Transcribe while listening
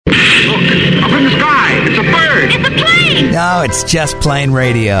No, it's Just Plain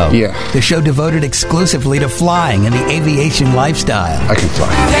Radio. Yeah. The show devoted exclusively to flying and the aviation lifestyle. I can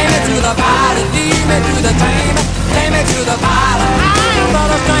fly. Take me to the pilot, lead me to the train. Take me to the pilot, I'm not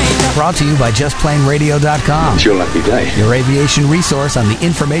a stranger. Brought to you by JustPlaneRadio.com. It's your lucky day. Your aviation resource on the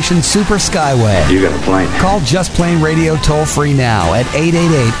information super skyway. You got a plane. Call Just Plain Radio toll free now at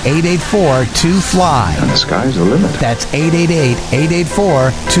 888-884-2FLY. And the sky's the limit. That's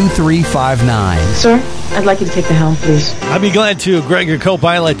 888-884-2359. Sir, I'd like you to take the helm, please. I'd be glad to. Greg, your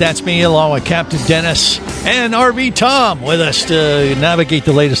co-pilot, that's me, along with Captain Dennis and RV Tom with us to navigate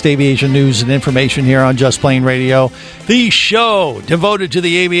the latest aviation news and information here on Just Plain Radio, the show devoted to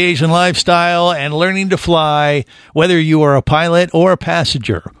the aviation lifestyle and learning to fly, whether you are a pilot or a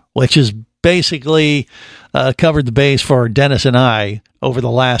passenger, which has basically covered the base for Dennis and I over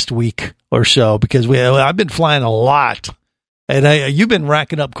the last week or so, because I've been flying a lot. And you've been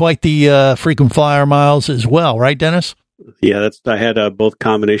racking up quite the frequent flyer miles as well, right, Dennis? Yeah, I had both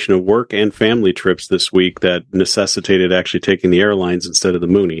combination of work and family trips this week that necessitated actually taking the airlines instead of the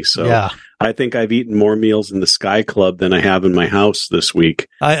Mooney. So yeah. I think I've eaten more meals in the Sky Club than I have in my house this week.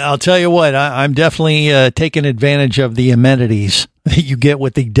 I'll tell you what, I'm definitely taking advantage of the amenities that you get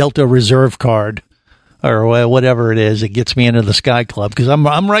with the Delta Reserve card, or whatever it is. It gets me into the Sky Club, because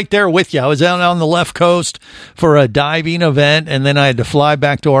I'm right there with you. I was out on the left coast for a diving event, and then I had to fly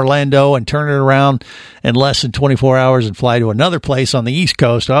back to Orlando and turn it around in less than 24 hours and fly to another place on the East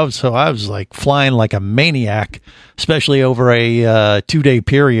Coast. I was like flying like a maniac, especially over a 2-day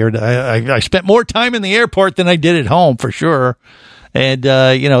period. I spent more time in the airport than I did at home, for sure. And,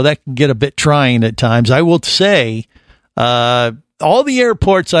 that can get a bit trying at times. I will say, all the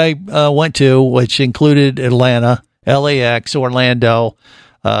airports I went to, which included Atlanta, LAX, Orlando,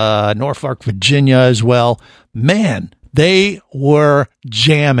 Norfolk, Virginia as well, man, they were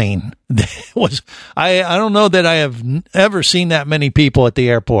jamming. I don't know that I have ever seen that many people at the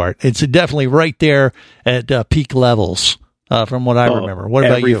airport. It's definitely right there at peak levels from what I remember. What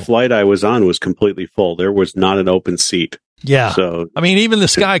about you? Every flight I was on was completely full. There was not an open seat. Yeah. So, I mean, even the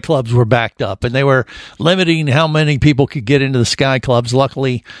Sky Clubs were backed up, and they were limiting how many people could get into the Sky Clubs.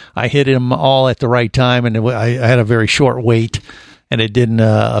 Luckily, I hit them all at the right time, and I had a very short wait, and it didn't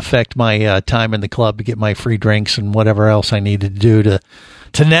affect my time in the club to get my free drinks and whatever else I needed to do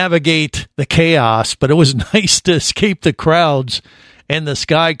to navigate the chaos. But it was nice to escape the crowds in the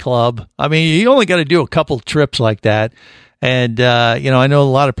Sky Club. I mean, you only got to do a couple trips like that. And, I know a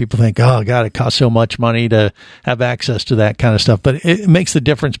lot of people think, oh, God, it costs so much money to have access to that kind of stuff. But it makes the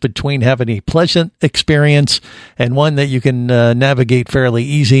difference between having a pleasant experience and one that you can navigate fairly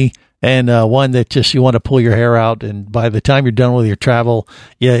easy, and one that just you want to pull your hair out. And by the time you're done with your travel,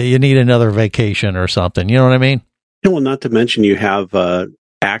 you need another vacation or something. You know what I mean? Yeah, well, not to mention you have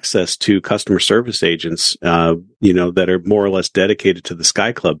access to customer service agents, that are more or less dedicated to the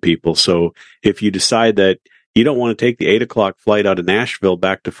Sky Club people. So if you decide that you don't want to take the 8 o'clock flight out of Nashville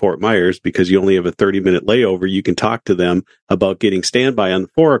back to Fort Myers because you only have a 30-minute layover, you can talk to them about getting standby on the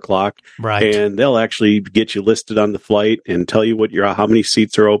 4 o'clock. Right. And they'll actually get you listed on the flight and tell you how many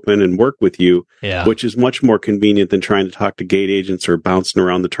seats are open and work with you, which is much more convenient than trying to talk to gate agents or bouncing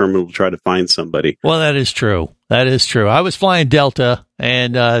around the terminal to try to find somebody. Well, that is true. That is true. I was flying Delta,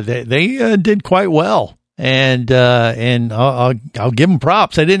 and they did quite well. And I'll give them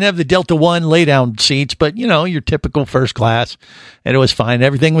props. I didn't have the Delta One lay down seats, but your typical first class, and it was fine.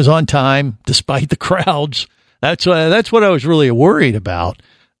 Everything was on time despite the crowds. That's what I was really worried about,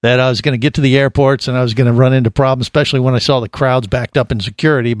 that I was going to get to the airports and I was going to run into problems, especially when I saw the crowds backed up in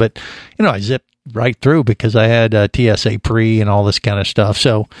security. But I zipped right through because I had TSA pre and all this kind of stuff.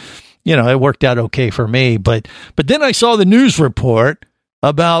 So it worked out okay for me. But then I saw the news report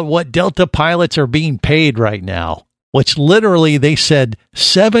about what Delta pilots are being paid right now, which literally they said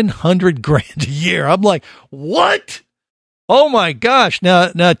 $700,000 a year. I'm like, what? Oh my gosh.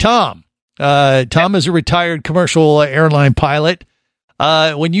 Now, Tom is a retired commercial airline pilot.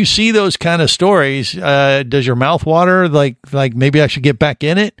 When you see those kind of stories, does your mouth water? Like maybe I should get back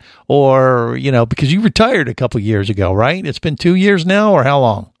in it, or, because you retired a couple years ago, right? It's been 2 years now, or how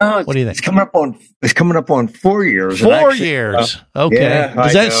long? What do you think? It's coming up on 4 years. 4 years. Okay. Yeah,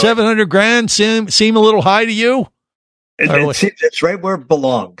 does that $700,000 seem a little high to you? It's right where it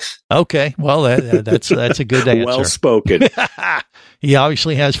belongs. Okay. Well, that's a good answer. Well spoken. He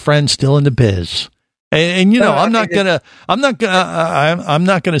obviously has friends still in the biz. And I'm not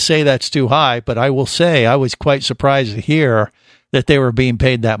gonna say that's too high, but I will say I was quite surprised to hear that they were being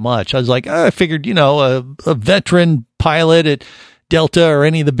paid that much. I was like, I figured, a veteran pilot at Delta or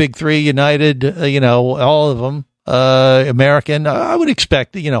any of the big three, United, all of them, American, I would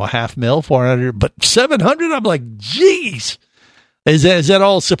expect, $500,000, 400, but 700, I'm like, geez. Is that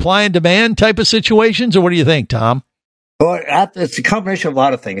all supply and demand type of situations, or what do you think, Tom? Well, it's a combination of a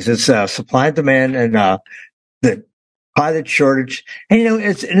lot of things. It's supply and demand and the pilot shortage. And,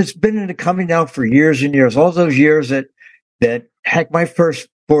 it's been coming down for years and years. All those years that heck, my first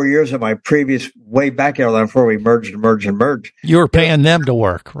 4 years of my previous way back airline before we merged. You were paying them to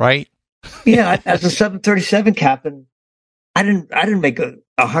work, right? Yeah, as a 737 captain, I didn't make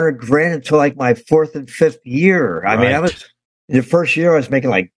 $100,000 until like my fourth and fifth year. I mean, I was in the first year I was making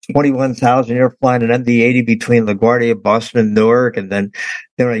like $21,000 a year flying an MD-80 between LaGuardia, Boston, and Newark, and then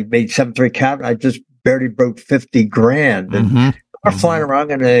I made 737 captain. I just barely broke $50,000, and we're flying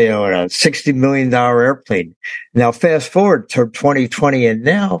around in a $60 million airplane. Now, fast forward to 2020, and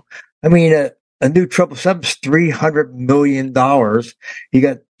now, I mean, a new 777 is $300 million. You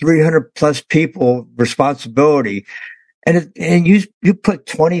got 300 plus people responsibility, and you put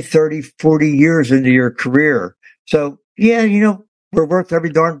 20, 30, 40 years into your career. So yeah, we're worth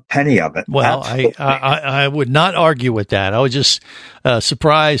every darn penny of it. Well, I would not argue with that. I was just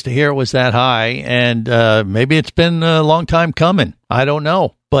surprised to hear it was that high, and maybe it's been a long time coming. I don't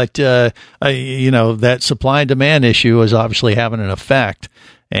know, but that supply and demand issue is obviously having an effect.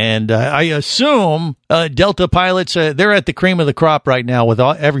 And I assume Delta pilots, they're at the cream of the crop right now with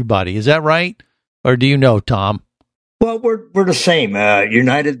everybody. Is that right? Or do you know, Tom? Well, we're the same.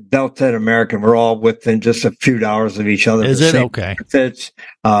 United, Delta, and American, we're all within just a few dollars of each other. Is it? Okay. Benefits,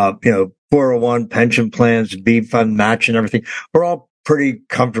 401 pension plans, B fund match and everything. We're all pretty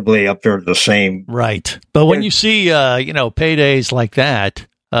comfortably up there the same. Right. But when you see, paydays like that,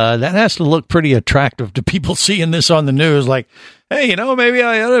 that has to look pretty attractive to people seeing this on the news. Like, hey, maybe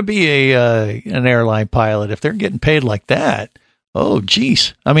I ought to be an airline pilot if they're getting paid like that. Oh,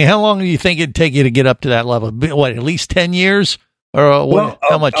 geez. I mean, how long do you think it'd take you to get up to that level? What, at least 10 years? Or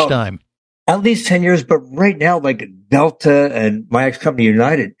how much time? At least 10 years. But right now, like Delta and my ex-company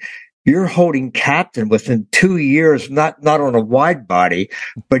United, you're holding captain within 2 years, not on a wide body,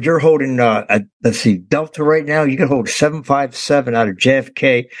 but you're holding, let's see, Delta right now, you can hold 757 out of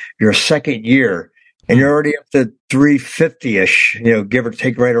JFK your second year. And you're already up to 350-ish, give or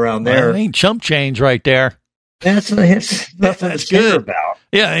take right around there. Well, that ain't chump change right there. That's nothing to care about.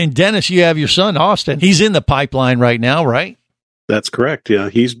 Yeah, and Dennis, you have your son, Austin. He's in the pipeline right now, right? That's correct. Yeah,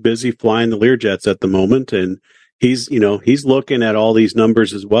 he's busy flying the Learjets at the moment, and he's looking at all these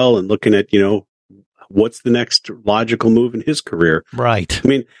numbers as well and looking at, what's the next logical move in his career. Right. I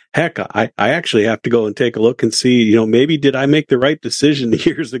mean, heck, I actually have to go and take a look and see, maybe did I make the right decision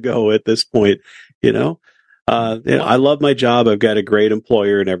years ago at this point, I love my job. I've got a great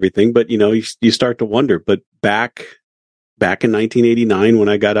employer and everything, but you start to wonder. But back in 1989, when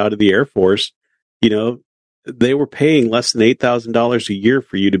I got out of the Air Force, they were paying less than $8,000 a year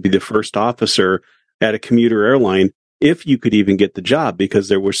for you to be the first officer at a commuter airline, if you could even get the job, because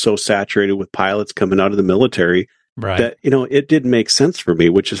they were so saturated with pilots coming out of the military that it didn't make sense for me,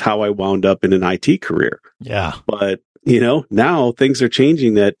 which is how I wound up in an IT career. Yeah, but now things are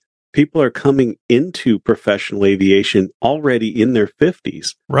changing that. People are coming into professional aviation already in their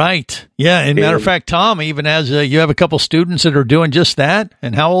 50s. Right. Yeah. And matter of fact, Tom, even as you have a couple students that are doing just that.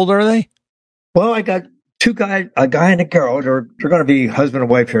 And how old are they? Well, I got two guys, a guy and a girl. They're going to be husband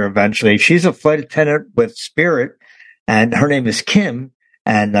and wife here eventually. She's a flight attendant with Spirit, and her name is Kim.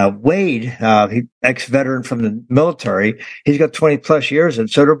 And Wade, ex-veteran from the military, he's got 20 plus years. And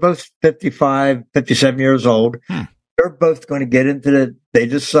so they're both 55, 57 years old. They're both going to get into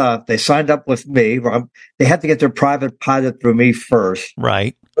they signed up with me. They had to get their private pilot through me first.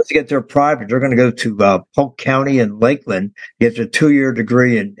 Right. Once they get their private, they're going to go to Polk County in Lakeland, get their 2-year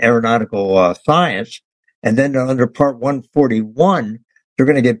degree in aeronautical science. And then under Part 141, they're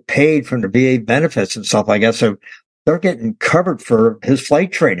going to get paid from the VA benefits and stuff like that. So they're getting covered for his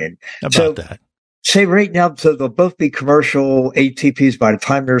flight training. How about that? Say right now, so they'll both be commercial ATPs by the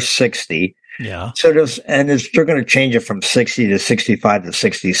time they're 60. Yeah. So they're going to change it from 60 to 65 to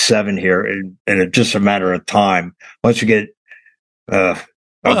 67 here in just a matter of time. Once you get, they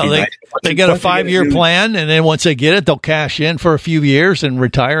got a 5-year plan, and then once they get it, they'll cash in for a few years and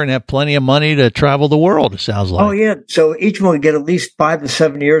retire and have plenty of money to travel the world. It sounds like. Oh yeah. So each one will get at least 5 to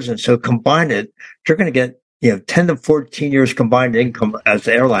 7 years, and so combine it, they're going to get 10 to 14 years combined income as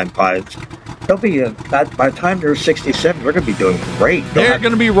airline pilots. They'll be, by the time they're 67, they're going to be doing great. They're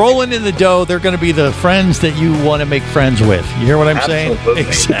going to be rolling in the dough. They're going to be the friends that you want to make friends with. You hear what I'm saying?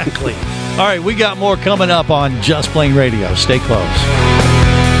 Exactly. All right, we got more coming up on Just Plain Radio. Stay close.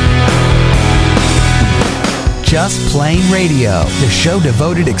 Just Plain Radio, the show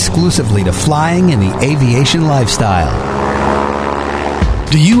devoted exclusively to flying and the aviation lifestyle.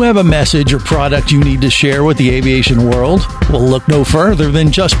 Do you have a message or product you need to share with the aviation world? Well, look no further than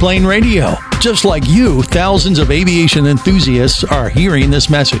Just Plain Radio. Just like you, thousands of aviation enthusiasts are hearing this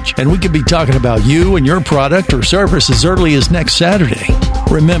message, and we could be talking about you and your product or service as early as next Saturday.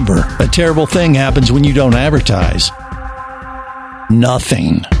 Remember, a terrible thing happens when you don't advertise.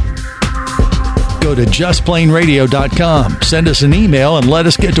 Nothing. Go to justplainradio.com, send us an email, and let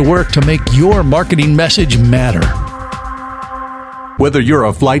us get to work to make your marketing message matter. Whether you're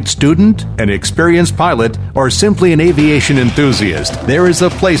a flight student, an experienced pilot, or simply an aviation enthusiast, there is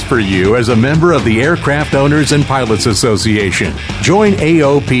a place for you as a member of the Aircraft Owners and Pilots Association. Join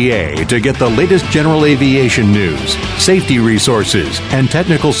AOPA to get the latest general aviation news, safety resources, and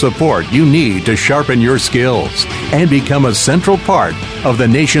technical support you need to sharpen your skills and become a central part of the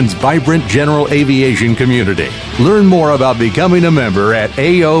nation's vibrant general aviation community. Learn more about becoming a member at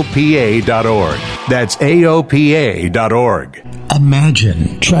AOPA.org. That's AOPA.org.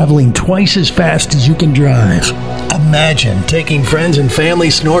 Imagine traveling twice as fast as you can drive. Imagine taking friends and family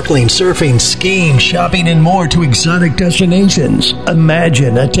snorkeling, surfing, skiing, shopping, and more to exotic destinations.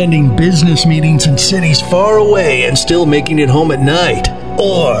 Imagine attending business meetings in cities far away and still making it home at night.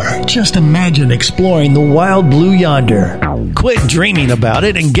 Or just imagine exploring the wild blue yonder. Quit dreaming about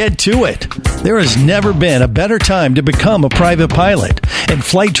it and get to it. There has never been a better time to become a private pilot, and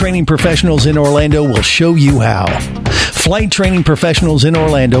Flight Training Professionals in Orlando will show you how. Flight Training Professionals in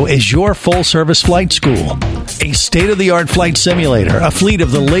Orlando is your full-service flight school. A state-of-the-art flight simulator, a fleet of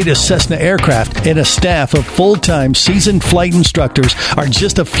the latest Cessna aircraft, and a staff of full-time seasoned flight instructors are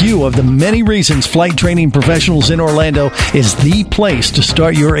just a few of the many reasons Flight Training Professionals in Orlando is the place to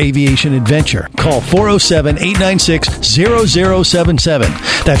start your aviation adventure. Call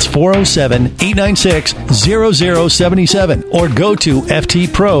 407-896-0077. That's 407-896-0077. Or go to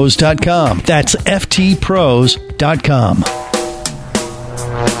ftpros.com. That's ftpros.com.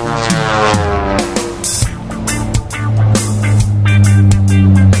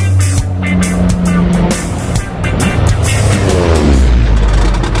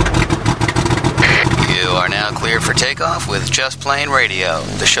 For takeoff with Just Plain Radio,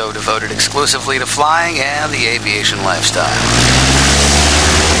 the show devoted exclusively to flying and the aviation lifestyle.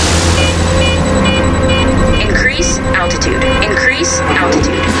 Increase altitude. Increase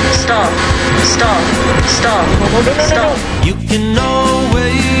altitude. Stall. Stall. Stall. Stall. You can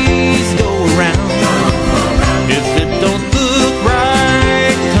always go around if it don't look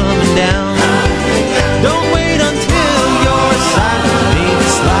right coming down. Don't wait until you're silent, baby,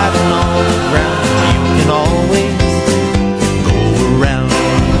 sliding on the ground. You can always go around.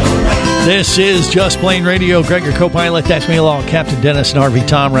 This is Just Plain Radio. Greg, your co-pilot. That's me along. Captain Dennis and RV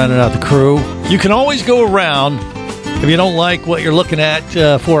Tom rounding out the crew. You can always go around if you don't like what you're looking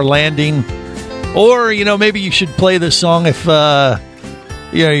at for landing. Or, maybe you should play this song if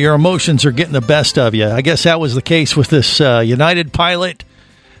your emotions are getting the best of you. I guess that was the case with this United pilot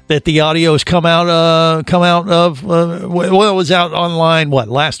that the audio has come out of. It was out online,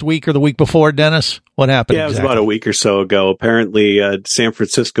 last week or the week before, Dennis? What happened? Yeah, it was about a week or so ago. Apparently, San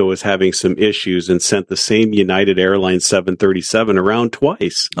Francisco was having some issues and sent the same United Airlines 737 around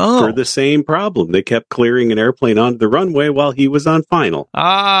twice for the same problem. They kept clearing an airplane onto the runway while he was on final.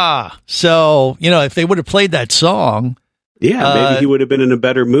 So, if they would have played that song... Yeah, maybe he would have been in a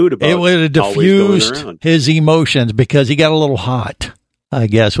better mood about it. It would have diffused his emotions because he got a little hot, I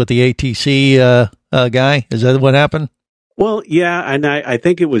guess, with the ATC guy. Is that what happened? Well, yeah, and I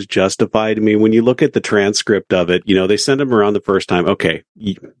think it was justified. I mean, when you look at the transcript of it, they sent him around the first time. Okay,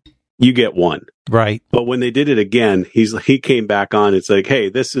 you get one. Right. But when they did it again, he came back on. It's like, hey,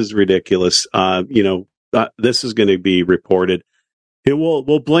 this is ridiculous. This is going to be reported. And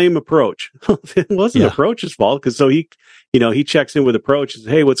we'll blame approach. It wasn't approach's fault because he checks in with approach and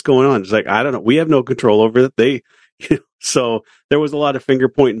says, hey, what's going on? It's like, I don't know. We have no control over it. So there was a lot of finger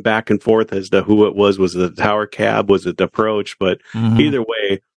pointing back and forth as to who it was. Was it the tower cab? Was it the approach? But either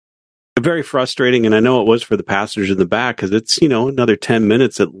way, very frustrating. And I know it was for the passengers in the back because it's, another 10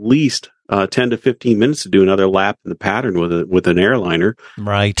 minutes, at least 10 to 15 minutes to do another lap in the pattern with an airliner.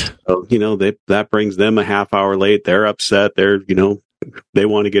 Right. So, that brings them a half hour late. They're upset. They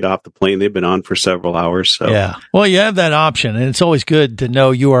want to get off the plane. They've been on for several hours. So. Yeah. Well, you have that option, and it's always good to know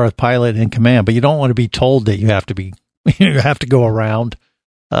you are a pilot in command, but you don't want to be told that you have to go around,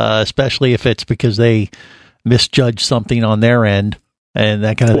 especially if it's because they misjudged something on their end and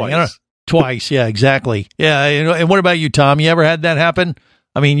that kind of thing. Twice. Yeah, exactly. Yeah. And what about you, Tom? You ever had that happen?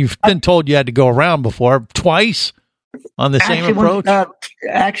 I mean, you've been told you had to go around before. Twice on the same approach?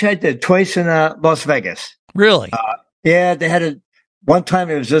 Actually, I did twice in Las Vegas. Really? Yeah, they had one time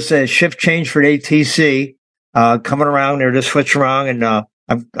it was just a shift change for the ATC, coming around. They were just switching around, and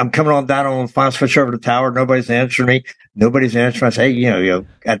I'm coming on down on the final switch over the tower. Nobody's answering me. Nobody's answering. I say, hey,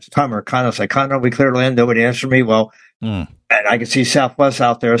 at the time we're kind of like, we cleared land. Nobody answered me. Well, and I could see Southwest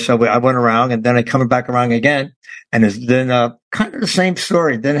out there, so I went around, and then I coming back around again, and it's then kind of the same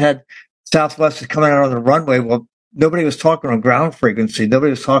story. Then had Southwest is coming out on the runway. Well, nobody was talking on ground frequency.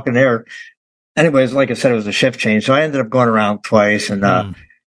 Nobody was talking there. Anyways, like I said, it was a shift change, so I ended up going around twice, and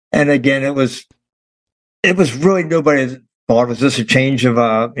again, it was really nobody's fault. It was just a change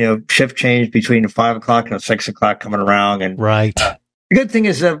of shift change between the 5 o'clock and the 6 o'clock coming around, and right. The good thing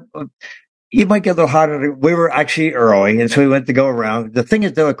is that you might get a little hotter. We were actually early, and so we went to go around. The thing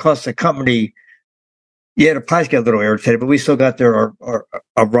is, though, it cost the company. Yeah, the pilots get a little irritated, but we still got there. Our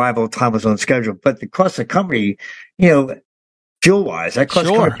arrival time was on schedule, but the cost of the company, fuel wise, that cost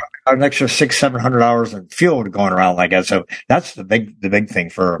an extra $600-700 in fuel going around like that. So that's the big thing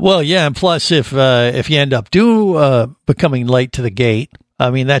for. Well, yeah, and plus if you end up becoming late to the gate,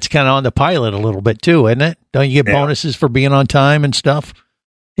 I mean that's kind of on the pilot a little bit too, isn't it? Don't you get bonuses for being on time and stuff?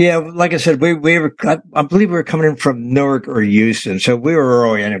 Yeah, like I said, we were. I believe we were coming in from Newark or Houston, so we were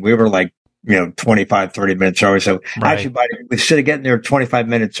early in it. We were like 25, 30 minutes early. So actually, instead of getting there 25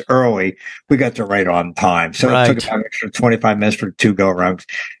 minutes early, we got there right on time. So it took about an extra 25 minutes for 2 go-arounds.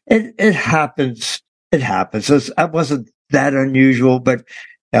 It happens. It happens. So it wasn't that unusual, but,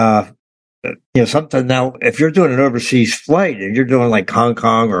 sometimes now, if you're doing an overseas flight and you're doing like Hong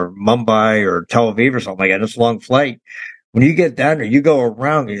Kong or Mumbai or Tel Aviv or something like that, it's a long flight. When you get down there, you go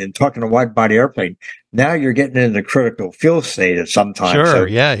around and talking a wide body airplane. Now you're getting in the critical fuel state at some time. Sure. So,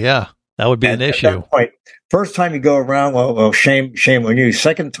 yeah. That would be an issue. At that point, first time you go around, well, shame on you.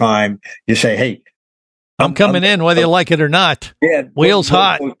 Second time, you say, "Hey, I'm coming in whether you like it or not." Yeah, wheels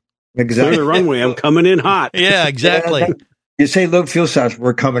hot. Exactly. Clear the runway. I'm coming in hot. Yeah, exactly. You say low fuel size,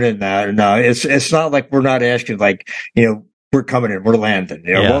 we're coming in now. No, it's not like we're not asking. Like we're coming in, we're landing.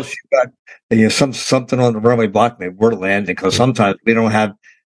 Once you got something on the runway block me, we're landing because sometimes we don't have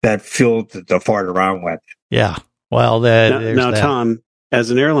that fuel to fart around with. Yeah. Well, now Tom. As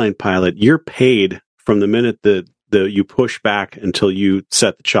an airline pilot, you're paid from the minute that you push back until you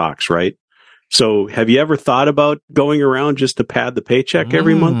set the chocks, right? So have you ever thought about going around just to pad the paycheck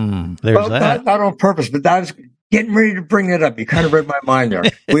every month? There's that. Not on purpose, but I was getting ready to bring it up. You kind of read my mind there.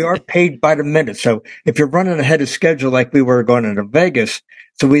 We are paid by the minute. So if you're running ahead of schedule like we were going into Vegas,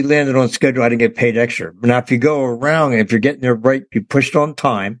 so we landed on schedule, I didn't get paid extra. Now, if you go around and if you're getting there right, you pushed on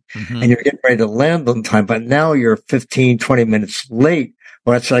time and you're getting ready to land on time, but now you're 15, 20 minutes late.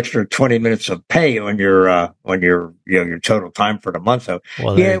 Well, that's an extra 20 minutes of pay on your your total time for the month. So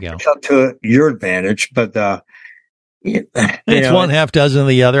it works out to your advantage, but it's one half dozen of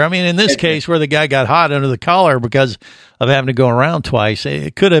the other. I mean, in this case where the guy got hot under the collar because of having to go around twice,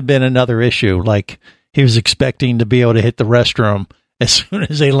 it could have been another issue. Like he was expecting to be able to hit the restroom as soon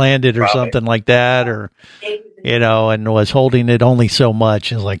as they landed or something like that, or and was holding it only so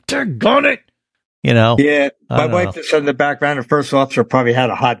much. It's like, doggone it. Yeah, my wife just said in the background, the first officer probably had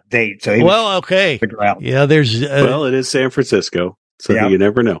a hot date. So okay. Yeah, there's. It is San Francisco, so you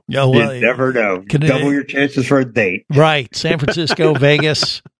never know. Yeah, well, you never know. Double your chances for a date. Right. San Francisco,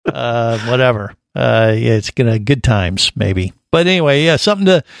 Vegas, whatever. It's good times, maybe. But anyway,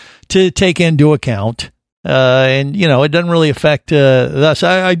 something to take into account. And it doesn't really affect us.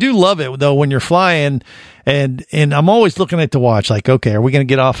 I do love it though when you're flying, and I'm always looking at the watch, like, okay, are we going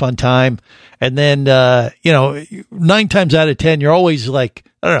to get off on time? And then 9 times out of 10, you're always like,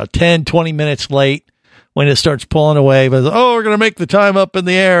 I don't know, 10, 20 minutes late when it starts pulling away. But we're going to make the time up in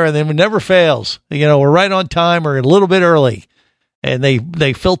the air, and then it never fails. We're right on time or a little bit early, and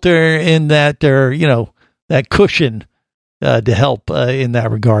they filter in that that cushion. To help in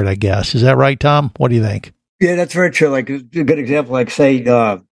that regard, I guess. Is that right, Tom? What do you think? Yeah, that's very true. Like a good example, like say,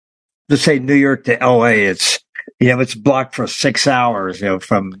 let's say New York to LA, it's blocked for 6 hours,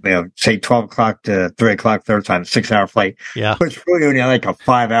 from, say 12 o'clock to 3 o'clock their time, 6-hour flight. Yeah. But it's really only like a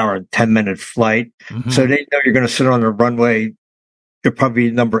 5-hour, 10-minute flight. Mm-hmm. So they know you're going to sit on the runway. You're probably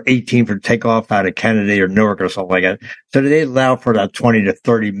number 18 for takeoff out of Kennedy or Newark or something like that. So they allow for that 20 to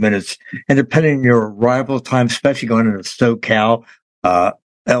 30 minutes. And depending on your arrival time, especially going into SoCal, LA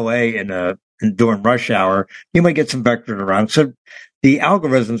and during rush hour, you might get some vectored around. So the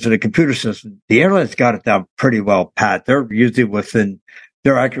algorithms of the computer system, the airlines got it down pretty well, Pat. They're usually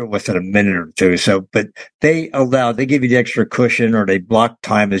they're accurate within a minute or two. So, but they give you the extra cushion, or they block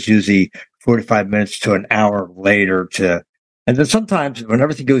time is usually 45 minutes to an hour later and then sometimes when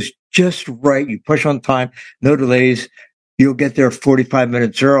everything goes just right, you push on time, no delays, you'll get there 45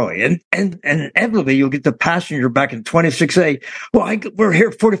 minutes early. And inevitably, you'll get the passenger back in 26A. Well, we're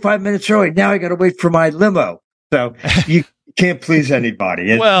here 45 minutes early. Now I got to wait for my limo. So you can't please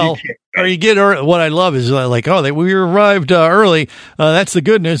anybody. Well, or you get what I love is like, we arrived early. That's the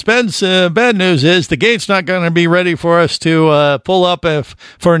good news. Bad news is the gate's not going to be ready for us to pull up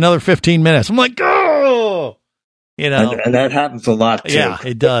for another 15 minutes. I'm like, oh, and that happens a lot too. Yeah,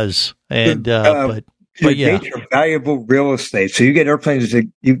 it does. And but yeah, gates are valuable real estate. So you get airplanes that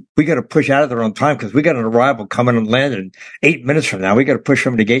we got to push out of there on time because we got an arrival coming and landing 8 minutes from now. We got to push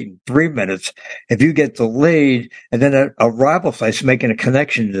from the gate in 3 minutes. If you get delayed and then an arrival flight's making a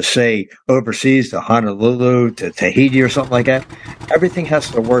connection to say overseas to Honolulu to Tahiti or something like that, everything has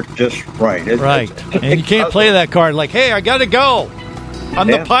to work just right. And you can't play that card like, hey, I got to go. I'm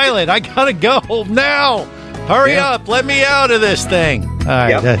the pilot. I got to go now. Hurry up. Let me out of this thing. All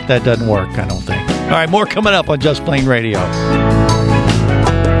right. That doesn't work, I don't think. All right. More coming up on Just Plain Radio.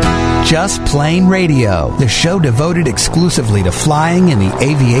 Just Plain Radio, the show devoted exclusively to flying and the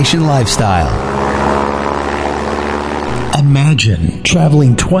aviation lifestyle. Imagine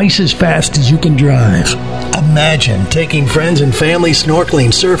traveling twice as fast as you can drive. Imagine taking friends and family snorkeling,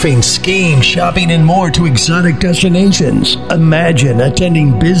 surfing, skiing, shopping, and more to exotic destinations. Imagine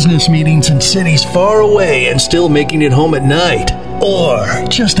attending business meetings in cities far away and still making it home at night. Or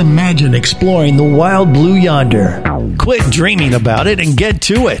just imagine exploring the wild blue yonder. Quit dreaming about it and get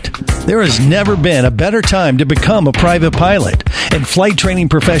to it. There has never been a better time to become a private pilot, and Flight Training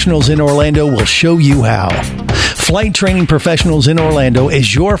Professionals in Orlando will show you how. Flight Training Professionals in Orlando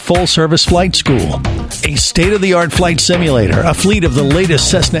is your full-service flight school. A state-of-the-art flight simulator, a fleet of the latest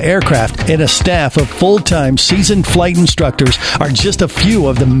Cessna aircraft, and a staff of full-time seasoned flight instructors are just a few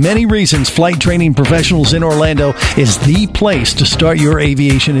of the many reasons Flight Training Professionals in Orlando is the place to start your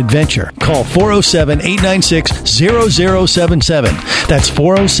aviation adventure. Call 407-896-0077. That's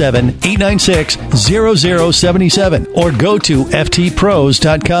 407-896-0077. Or go to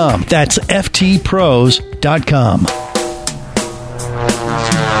ftpros.com. That's ftpros.com.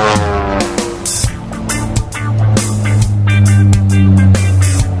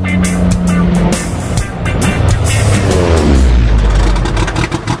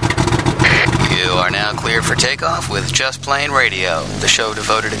 For takeoff with Just Plain Radio, the show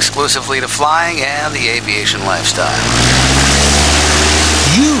devoted exclusively to flying and the aviation lifestyle.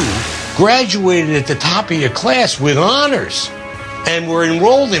 You graduated at the top of your class with honors and were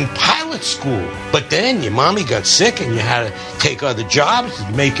enrolled in pilot school. But then your mommy got sick and you had to take other jobs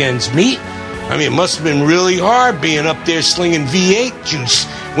to make ends meet. I mean, it must have been really hard being up there slinging V8 juice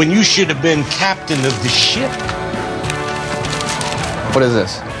when you should have been captain of the ship. What is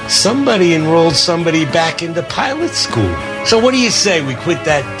this? Somebody enrolled somebody back into pilot school. So what do you say we quit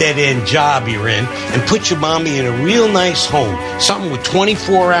that dead-end job you're in and put your mommy in a real nice home, something with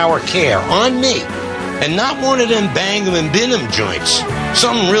 24-hour care on me, and not one of them bang 'em and bin 'em joints,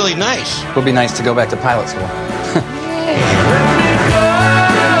 something really nice. It would be nice to go back to pilot school.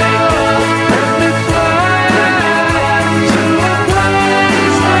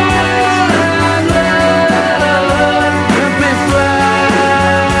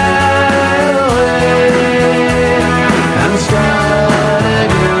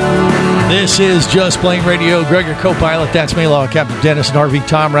 This is Just Plain Radio. Greg, your co-pilot. That's me, Law Captain Dennis and RV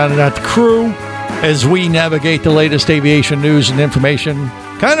Tom, rounding out the crew as we navigate the latest aviation news and information.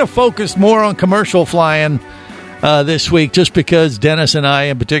 Kind of focused more on commercial flying this week, just because Dennis and I,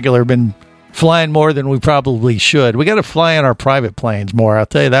 in particular, have been flying more than we probably should. We got to fly in our private planes more, I'll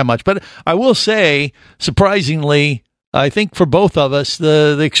tell you that much. But I will say, surprisingly, I think for both of us,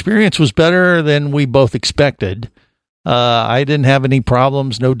 the experience was better than we both expected. I didn't have any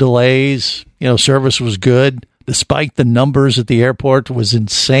problems, no delays. Service was good, despite the numbers at the airport was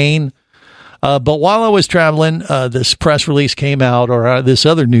insane. But while I was traveling, this press release came out, or this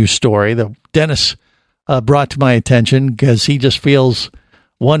other news story that Dennis brought to my attention, because he just feels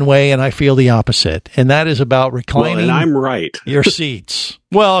one way and I feel the opposite. And that is about reclining and I'm right. your seats.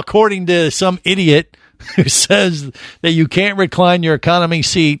 Well, according to some idiot who says that you can't recline your economy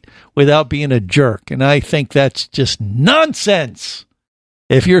seat without being a jerk. And I think that's just nonsense.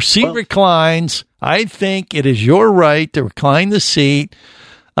 If your seat reclines, I think it is your right to recline the seat.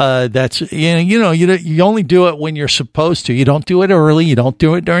 That's, you only do it when you're supposed to. You don't do it early. You don't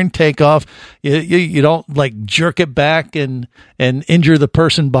do it during takeoff. You don't like jerk it back and injure the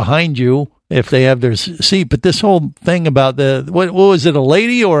person behind you if they have their seat. But this whole thing about what was it, a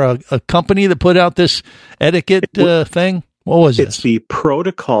lady or a company that put out this etiquette thing? What was it? It's the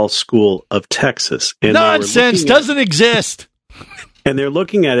Protocol School of Texas. And nonsense, doesn't exist. And they're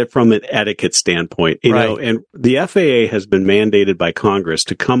looking at it from an etiquette standpoint, you Right. know, and the FAA has been mandated by Congress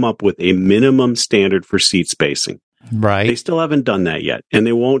to come up with a minimum standard for seat spacing. Right. They still haven't done that yet, and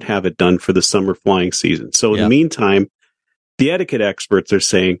they won't have it done for the summer flying season. So in Yep. the meantime, the etiquette experts are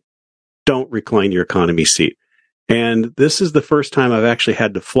saying, don't recline your economy seat. And this is the first time I've actually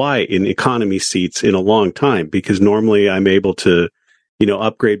had to fly in economy seats in a long time, because normally I'm able to, you know,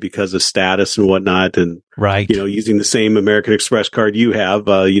 upgrade because of status and whatnot. And, Right. you know, using the same American Express card you have,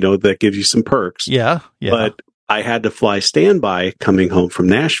 you know, that gives you some perks. Yeah. Yeah. But I had to fly standby coming home from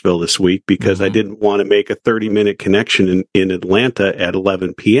Nashville this week because I didn't want to make a 30-minute connection in Atlanta at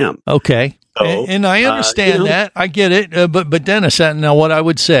 11 p.m. Okay. So, And I understand you know, that. I get it. But Dennis, now what I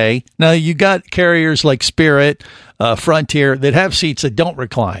would say, now you got carriers like Spirit, Frontier that have seats that don't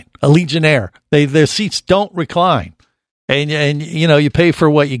recline. Allegiant Air, their seats don't recline. And you know, you pay for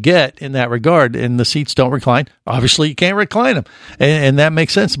what you get in that regard, and the seats don't recline. Obviously, you can't recline them, and that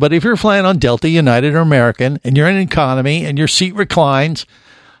makes sense. But if you're flying on Delta, United, or American, and you're in economy, and your seat reclines,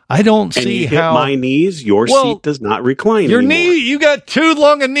 I don't and see you hit how my knees, your seat does not recline your anymore. knee. You got too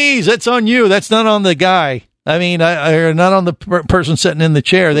long of knees. That's on you. That's not on the guy. I mean, or not on the person sitting in the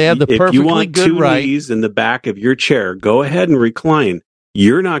chair. They have the perfectly If you want good two right. knees in the back of your chair, go ahead and recline.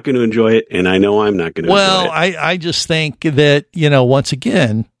 You're not going to enjoy it, and I know I'm not going to Well, enjoy it. I just think that, you know, once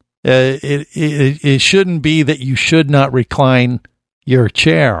again, it shouldn't be that you should not recline your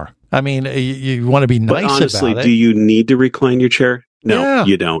chair. I mean, you want to be But nice honestly, about it. do you need to recline your chair? No, Yeah.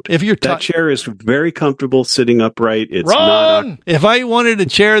 you don't. If you're that chair is very comfortable sitting upright. It's Wrong. not. If I wanted a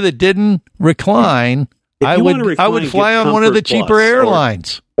chair that didn't recline, If I you would wanna recline, fly get on one of the Comfort cheaper Plus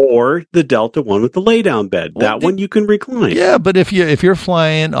airlines. Or the Delta one with the lay down bed. Well, That one you can recline. Yeah, but if you're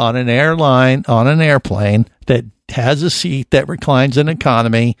flying on an airplane that has a seat that reclines in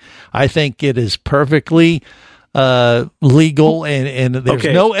economy, I think it is perfectly legal and there's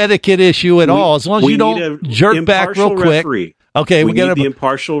Okay. no etiquette issue at all, as long as we you need don't a jerk back real impartial quick. referee. Okay, we we got need the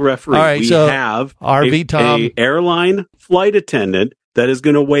impartial referee. All right, we so have RV Tom. a airline flight attendant that is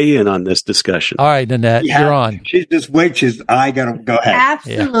going to weigh in on this discussion. All right, Nanette, you're on. She's just wait. I gotta go ahead.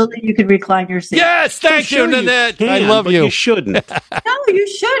 Absolutely, you can recline your seat. Yes, thank Sure you, Nanette. can, I love but you. You shouldn't. No, you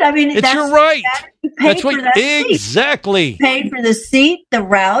should. I mean, It's that's your right. You paid That's for what that seat. exactly. You paid for the seat, the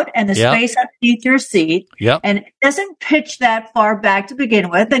route, and the Yep. space underneath your seat. Yep. And it doesn't pitch that far back to begin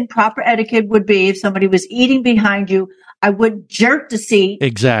with. And proper etiquette would be if somebody was eating behind you, I wouldn't jerk the seat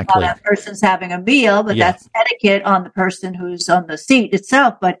Exactly. while that person's having a meal, but Yeah. that's etiquette on the person who's on the seat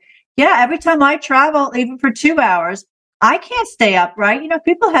itself. But yeah, every time I travel, even for 2 hours, I can't stay upright. You know,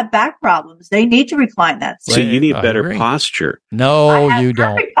 people have back problems. They need to recline that seat. So you need I better agree. posture. No, I have you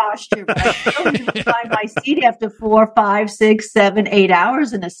don't. perfect posture, but I still need to recline my seat after 4, 5, 6, 7, 8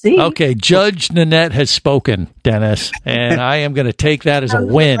 hours in a seat. Okay, Judge Nanette has spoken, Dennis, and I am going to take that as a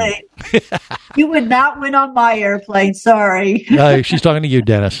win. You would not win on my airplane. Sorry. She's talking to you,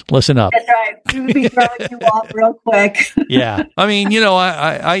 Dennis. Listen up. That's right. We would be throwing you off real quick. Yeah. I mean, you know,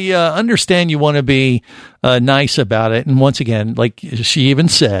 I understand you want to be nice about it. And once again, like she even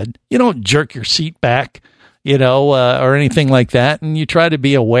said, you don't jerk your seat back, you know, or anything like that. And you try to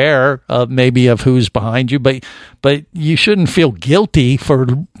be aware of maybe of who's behind you, but you shouldn't feel guilty for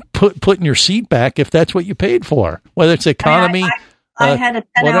putting your seat back if that's what you paid for, whether it's economy. I had a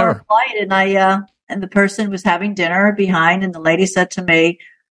 10-hour whatever. flight, and the person was having dinner behind, and the lady said to me,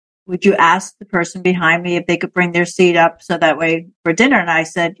 "Would you ask the person behind me if they could bring their seat up so that way for dinner?" And I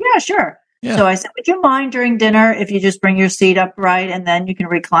said, "Yeah, sure." Yeah. So I said, "Would you mind during dinner if you just bring your seat upright and then you can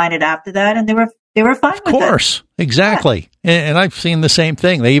recline it after that?" And they were fine with it. Of course, exactly. Yeah. And I've seen the same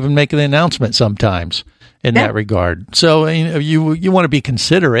thing. They even make an announcement sometimes in that regard. So you want to be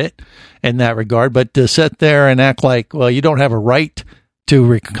considerate in that regard, but to sit there and act like, well, you don't have a right to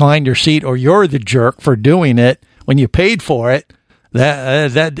recline your seat, or you're the jerk for doing it when you paid for it,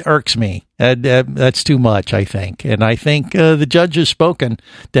 that irks me. That's too much, I think. And I think the judge has spoken,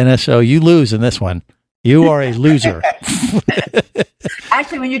 Dennis. So you lose in this one. You are a loser.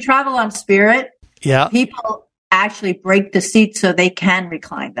 Actually, when you travel on Spirit, people actually break the seats so they can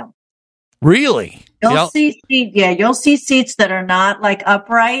recline them. Really? You'll see seats that are not like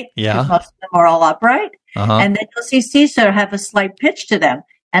upright. Yeah. 'Cause most of them are all upright. Uh-huh. And then you'll see seats that have a slight pitch to them.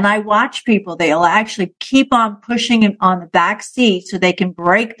 And I watch people, they'll actually keep on pushing it on the back seat so they can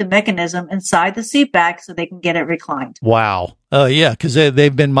break the mechanism inside the seat back so they can get it reclined. Wow. Yeah, because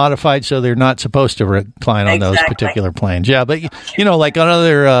they've been modified so they're not supposed to recline on those particular planes. Yeah, but you know, like on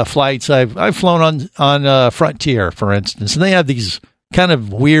other flights, I've flown on Frontier, for instance, and they have these kind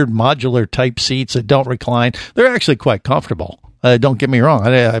of weird modular type seats that don't recline. They're actually quite comfortable. Don't get me wrong.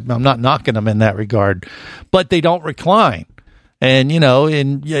 I'm not knocking them in that regard, but they don't recline. And,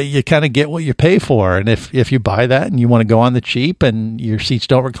 and you kind of get what you pay for. And if you buy that and you want to go on the cheap and your seats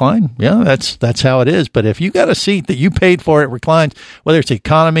don't recline, that's how it is. But if you got a seat that you paid for, it reclines, whether it's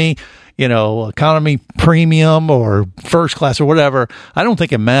economy, economy premium or first class or whatever, I don't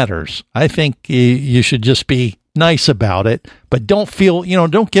think it matters. I think you should just be nice about it, but don't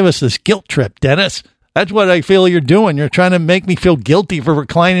give us this guilt trip, Dennis. That's what I feel you're doing. You're trying to make me feel guilty for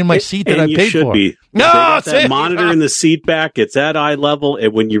reclining my seat that I paid for. You should be. No, they got that monitor in the seat back. It's at eye level,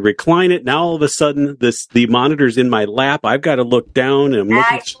 and when you recline it, now all of a sudden the monitor's in my lap. I've got to look down, and I'm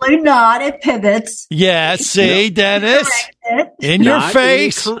actually not. It pivots. Yeah, see, Dennis, in your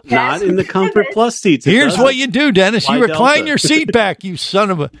face. Not in the Comfort Plus seats. Here's what you do, Dennis. You recline your seat back. You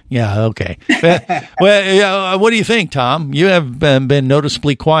son of a. Yeah, okay. Well, what do you think, Tom? You have been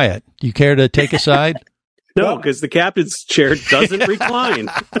noticeably quiet. Do you care to take a side? No, because the captain's chair doesn't recline.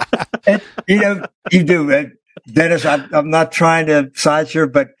 You do, Dennis. I'm not trying to size here,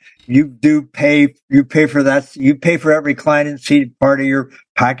 but you do pay. You pay for that. You pay for that reclining seat, part of your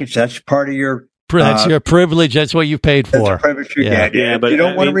package. That's part of your. That's your privilege. That's what you paid for. That's a privilege you get. Yeah, but you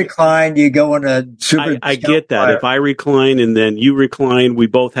don't want to recline. You go on a super. I get that. If I recline and then you recline, we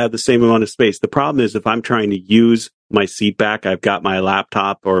both have the same amount of space. The problem is if I'm trying to use my seat back, I've got my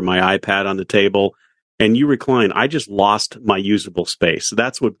laptop or my iPad on the table, and you recline, I just lost my usable space. So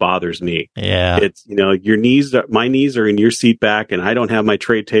that's what bothers me. Yeah. It's, my knees are in your seat back, and I don't have my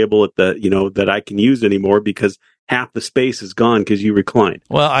tray table at that I can use anymore because half the space is gone because you recline.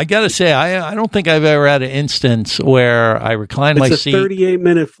 Well, I got to say, I don't think I've ever had an instance where I reclined my seat. It's a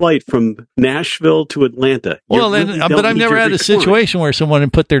 38-minute flight from Nashville to Atlanta. Well, but I've never had a situation where someone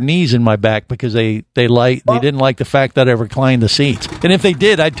had put their knees in my back because they didn't like the fact that I reclined the seats. And if they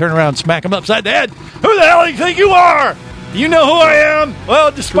did, I'd turn around and smack them upside the head. Who the hell do you think you are? You know who I am?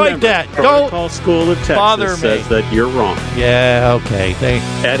 Well, despite that, don't Protocol School of Texas bother me. Says that you're wrong. Yeah, okay.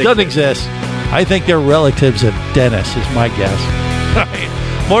 It doesn't exist. I think they're relatives of Dennis, is my guess. All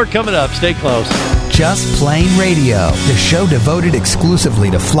right. More coming up. Stay close. Just Plain Radio, the show devoted exclusively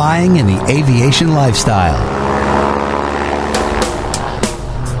to flying and the aviation lifestyle.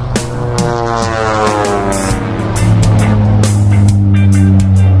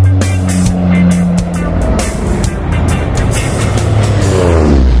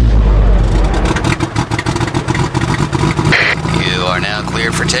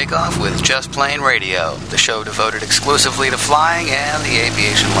 Takeoff with Just Plain Radio, the show devoted exclusively to flying and the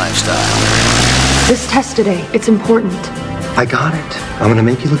aviation lifestyle. This test today, it's important. I got it. I'm going to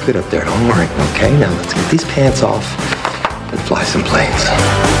make you look good up there. Don't worry, okay? Now let's get these pants off and fly some planes.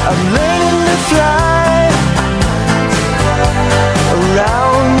 I'm learning to fly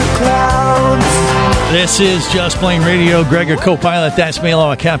around the clouds. This is Just Plain Radio. Greg, your co-pilot. That's me, along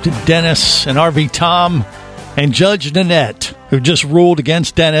with Captain Dennis and RV Tom and Judge Nanette, who just ruled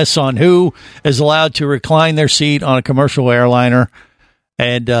against Dennis on who is allowed to recline their seat on a commercial airliner.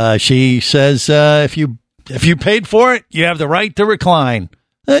 And she says, if you paid for it, you have the right to recline.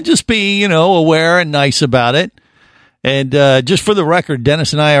 Just be, aware and nice about it. And just for the record,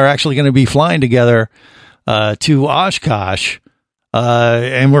 Dennis and I are actually going to be flying together to Oshkosh,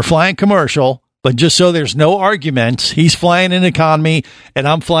 and we're flying commercial. But just so there's no arguments, he's flying in economy and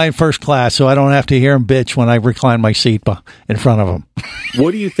I'm flying first class, so I don't have to hear him bitch when I recline my seat in front of him. What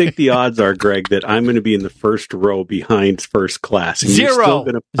do you think the odds are, Greg, that I'm going to be in the first row behind first class? And Zero.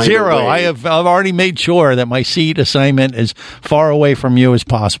 I've already made sure that my seat assignment is far away from you as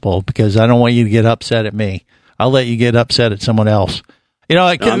possible because I don't want you to get upset at me. I'll let you get upset at someone else.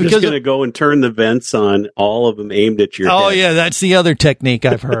 I'm just going to go and turn the vents on, all of them aimed at your head. Oh, yeah, that's the other technique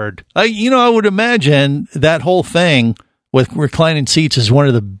I've heard. I would imagine that whole thing with reclining seats is one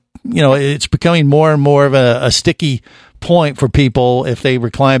of the, it's becoming more and more of a sticky point for people if they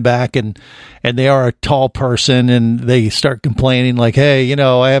recline back and they are a tall person and they start complaining like, hey,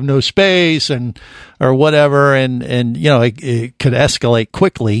 I have no space or whatever. And it could escalate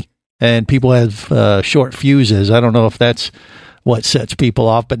quickly and people have short fuses. I don't know if that's what sets people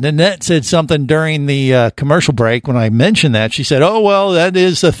off. But Nanette said something during the commercial break when I mentioned that. She said, oh, well, that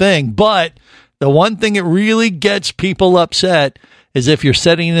is the thing. But the one thing that really gets people upset is if you're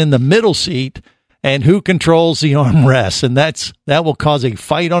sitting in the middle seat and who controls the armrests. And that will cause a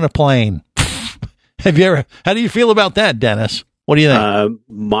fight on a plane. How do you feel about that, Dennis? What do you think?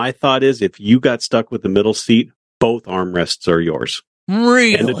 My thought is if you got stuck with the middle seat, both armrests are yours.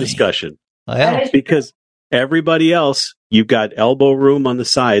 Really? End of discussion. Yeah. Because everybody else, you've got elbow room on the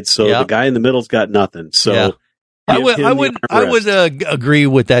side, so the guy in the middle's got nothing. So I would agree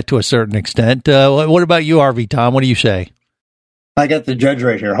with that to a certain extent. What about you, RV Tom? What do you say? I got the judge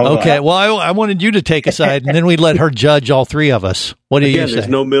right here. Hold Okay, on. well, I wanted you to take a side, and then we let her judge all three of us. What do you say? There's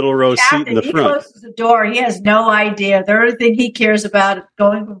no middle row seat in the He front. closes the door. He has no idea. The only thing he cares about is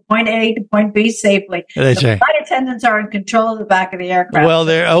going from point A to point B safely. That's the right. flight attendants are in control of the back of the aircraft. Well,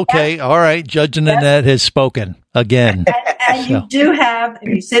 there. Okay, all right. Judge Nanette has spoken again. And you do have,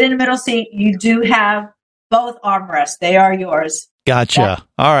 if you sit in the middle seat, you do have both armrests. They are yours. Gotcha.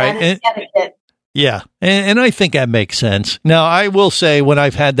 All right. That is etiquette. Yeah, and I think that makes sense. Now, I will say when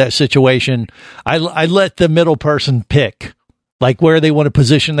I've had that situation, I let the middle person pick, like where they want to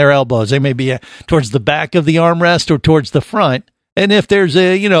position their elbows. They may be towards the back of the armrest or towards the front. And if there's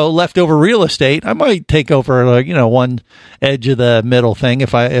leftover real estate, I might take over one edge of the middle thing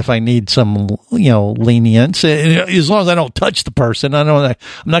if I need some lenience. As long as I don't touch the person, I'm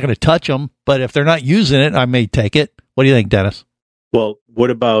not going to touch them. But if they're not using it, I may take it. What do you think, Dennis? Well, what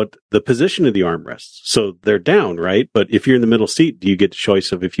about the position of the armrests? So they're down, right? But if you're in the middle seat, do you get the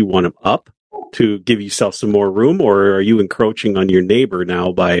choice of if you want them up to give yourself some more room, or are you encroaching on your neighbor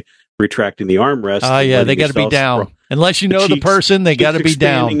now by retracting the armrest? Yeah, they got to be down. Unless you know the person, they got to be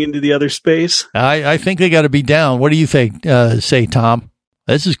down. Expanding into the other space? I think they got to be down. What do you think, say, Tom?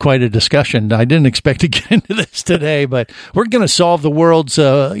 This is quite a discussion. I didn't expect to get into this today, but we're going to solve the world's,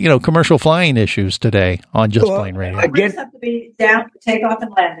 commercial flying issues today on Just Plain Radio. Armrests have to be down for takeoff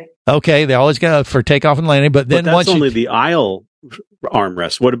and landing. Okay, they always got for takeoff and landing, but then that's only the aisle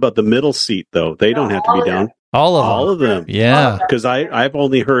armrest. What about the middle seat, though? They don't have to be down. All of them. Yeah. Because I've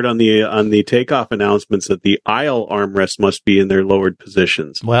only heard on the takeoff announcements that the aisle armrest must be in their lowered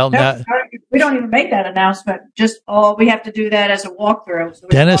positions. Well, we don't even make that announcement. Just we have to do that as a walkthrough. So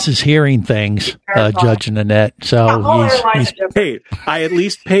Dennis is hearing things, Judge Nanette. So he's hey, I at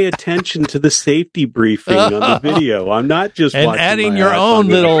least pay attention to the safety briefing on the video. I'm not just and watching adding my your own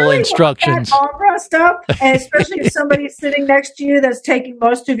little really instructions. Armrest up, and especially if somebody's sitting next to you that's taking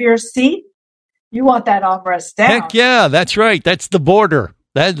most of your seat. You want that armrest down. Heck yeah, that's right. That's the border.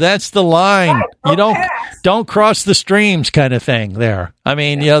 That's the line. Right, you don't cross the streams, kind of thing. There. I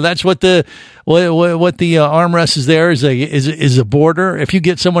mean, that's what the armrest is. There is a border. If you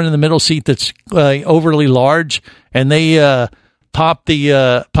get someone in the middle seat that's overly large and they pop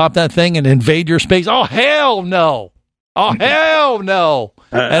that thing and invade your space, oh hell no! Oh hell no!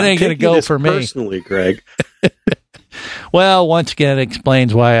 That ain't gonna go for me personally, Greg. Well, once again, it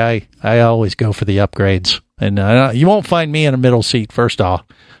explains why I always go for the upgrades. And you won't find me in a middle seat, first off,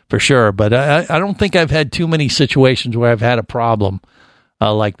 for sure. But I don't think I've had too many situations where I've had a problem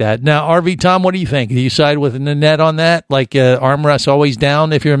like that. Now, RV Tom, what do you think? Do you side with Nanette on that? Like armrest always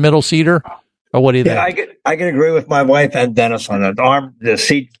down if you're a middle seater? Or what do you think? I can agree with my wife and Dennis on that. The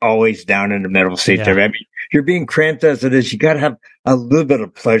seat always down in the middle seat there. I mean, you're being cramped as it is. You got to have a little bit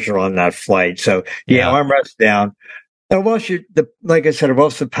of pleasure on that flight. So, armrest down. And like I said,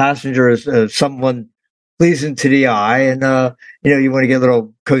 whilst the passenger is someone pleasing to the eye, and you want to get a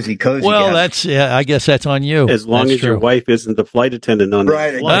little cozy. Well, I guess that's on you. As long as your wife isn't the flight attendant on the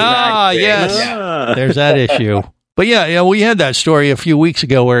flight. Exactly. Yes, there's that issue. But we had that story a few weeks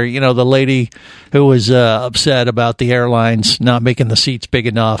ago where the lady who was upset about the airlines not making the seats big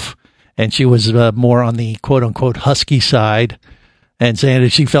enough, and she was more on the quote unquote husky side. And saying that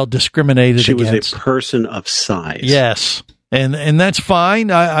she felt discriminated against. She was a person of size. Yes. And that's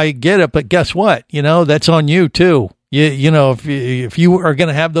fine. I get it. But guess what? That's on you, too. If you are going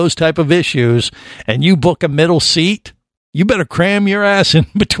to have those type of issues and you book a middle seat, you better cram your ass in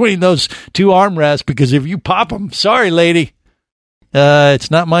between those two armrests, because if you pop them, sorry, lady, it's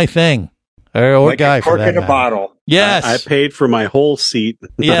not my thing. Or like guy a cork for that in a matter. bottle. Yes, I paid for my whole seat.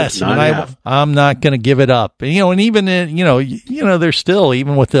 Yes, I'm not going to give it up. And even there's still,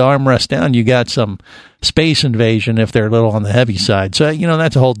 even with the armrest down, you got some space invasion if they're a little on the heavy side. So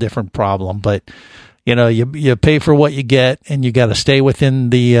that's a whole different problem. But you pay for what you get, and you got to stay within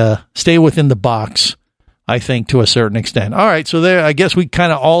the box. I think to a certain extent. All right, so there, I guess we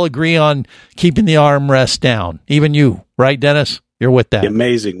kind of all agree on keeping the armrest down. Even you, right, Dennis? You're with that.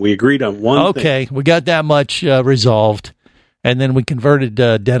 Amazing. We agreed on one thing. Okay, we got that much resolved. And then we converted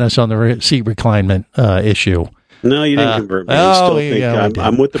Dennis on the seat reclinement issue. No, you didn't convert me. I still think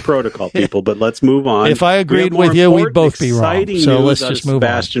I'm with the protocol, people, but let's move on. If I agreed with you, we'd both be wrong. So let's just move on.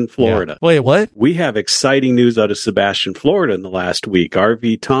 Sebastian, Florida. Yeah. Wait, what? We have exciting news out of Sebastian, Florida in the last week.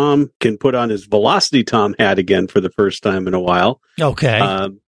 RV Tom can put on his Velocity Tom hat again for the first time in a while. Okay.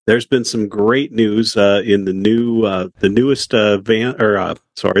 There's been some great news in the newest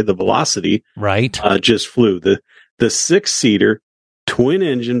the Velocity. Right. Just flew. The 6-seater twin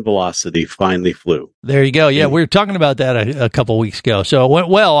engine Velocity finally flew. There you go. Yeah, we were talking about that a couple weeks ago. So it went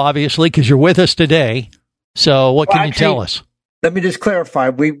well, obviously, because you're with us today. So what can you tell us? let me just clarify.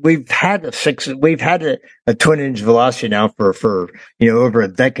 We've had a twin engine Velocity now for over a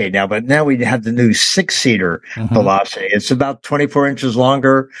decade now, but now we have the new 6-seater Velocity. It's about 24 inches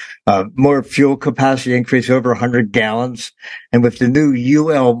longer, more fuel capacity increase, over 100 gallons, and with the new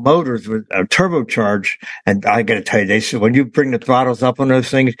UL motors with a turbocharge. And I got to tell you, they said when you bring the throttles up on those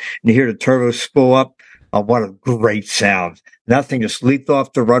things and you hear the turbo spool up, what a great sound! That thing just leaped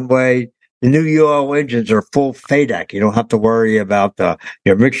off the runway. The new UL engines are full FADEC. You don't have to worry about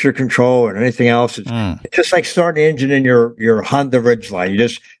your mixture control or anything else. It's just like starting the engine in your Honda Ridgeline. You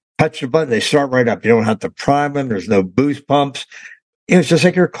just touch the button, they start right up. You don't have to prime them. There's no boost pumps. It's just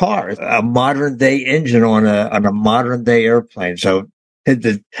like your car. It's a modern day engine on a modern day airplane. So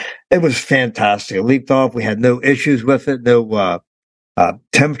it was fantastic. It leaped off. We had no issues with it. No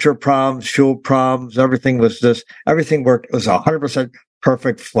temperature problems, fuel problems. Everything worked. It was 100%.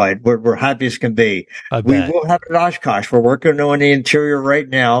 Perfect flight. We're happy as can be. We will have it at Oshkosh. We're working on the interior right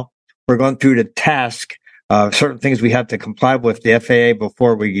now. We're going through the task. Certain things we have to comply with the FAA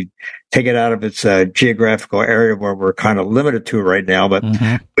before we take it out of its geographical area where we're kind of limited to right now. But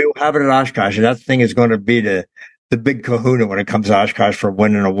we will have it at Oshkosh, and that thing is going to be the big kahuna when it comes to Oshkosh for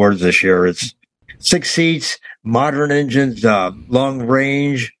winning awards this year. It's 6 seats, modern engines, long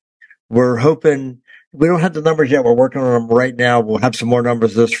range. We're hoping. We don't have the numbers yet. We're working on them right now. We'll have some more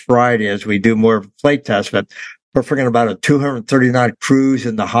numbers this Friday as we do more flight tests, but we're figuring about a 230 knot cruise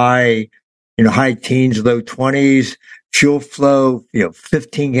in the high teens, low 20s, fuel flow,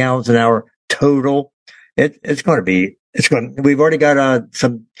 15 gallons an hour total. We've already got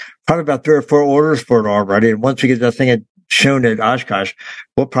probably about 3 or 4 orders for it already. And once we get that thing shown at Oshkosh,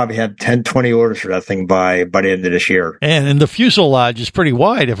 we'll probably have 10, 20 orders for that thing by the end of this year. And the fuselage is pretty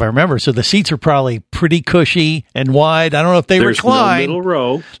wide, if I remember. So the seats are probably pretty cushy and wide. I don't know if they recline. There's no middle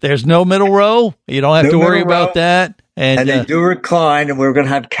row. There's no middle row. You don't have to worry about that. And they do recline, and we're going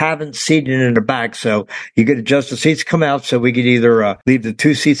to have cabin seating in the back. So you could adjust the seats, come out. So we could either leave the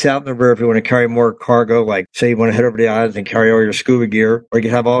 2 seats out in the rear if you want to carry more cargo, like say you want to head over the islands and carry all your scuba gear, or you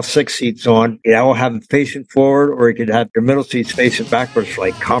could have all 6 seats on. Yeah, we'll have them facing forward, or you could have your middle seats facing backwards for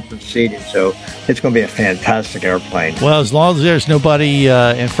like conference seating. So it's going to be a fantastic airplane. Well, as long as there's nobody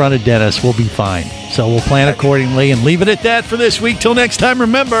in front of Dennis, we'll be fine. So we'll plan accordingly and leave it at that for this week. Till next time,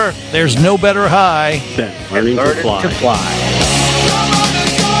 remember, there's no better high than learning to fly.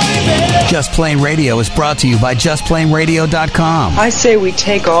 Just Plain Radio is brought to you by JustPlainRadio.com. I say we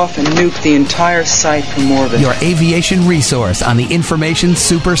take off and nuke the entire site from orbit. Your aviation resource on the information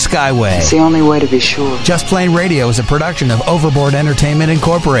super skyway. It's the only way to be sure. Just Plain Radio is a production of Overboard Entertainment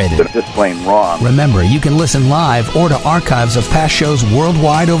Incorporated. They're just plain wrong. Remember, you can listen live or to archives of past shows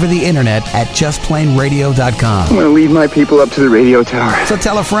worldwide over the internet at JustPlainRadio.com. I'm going to leave my people up to the radio tower. So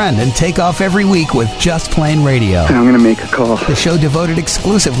tell a friend and take off every week with Just Plain Radio. And I'm going to make a call. The show devoted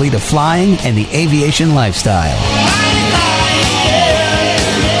exclusively to flying and the aviation lifestyle.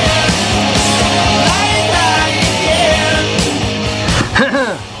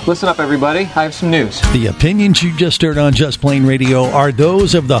 Listen up, everybody. I have some news. The opinions you just heard on Just Plain Radio are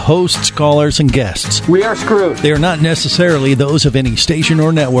those of the hosts, callers, and guests. We are screwed. They are not necessarily those of any station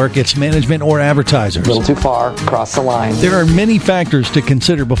or network, its management, or advertisers. A little too far, cross the line. There are many factors to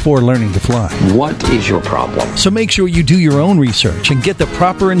consider before learning to fly. What is your problem? So make sure you do your own research and get the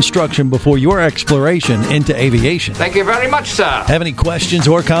proper instruction before your exploration into aviation. Thank you very much, sir. Have any questions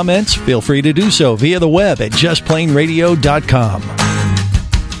or comments? Feel free to do so via the web at JustPlainRadio.com.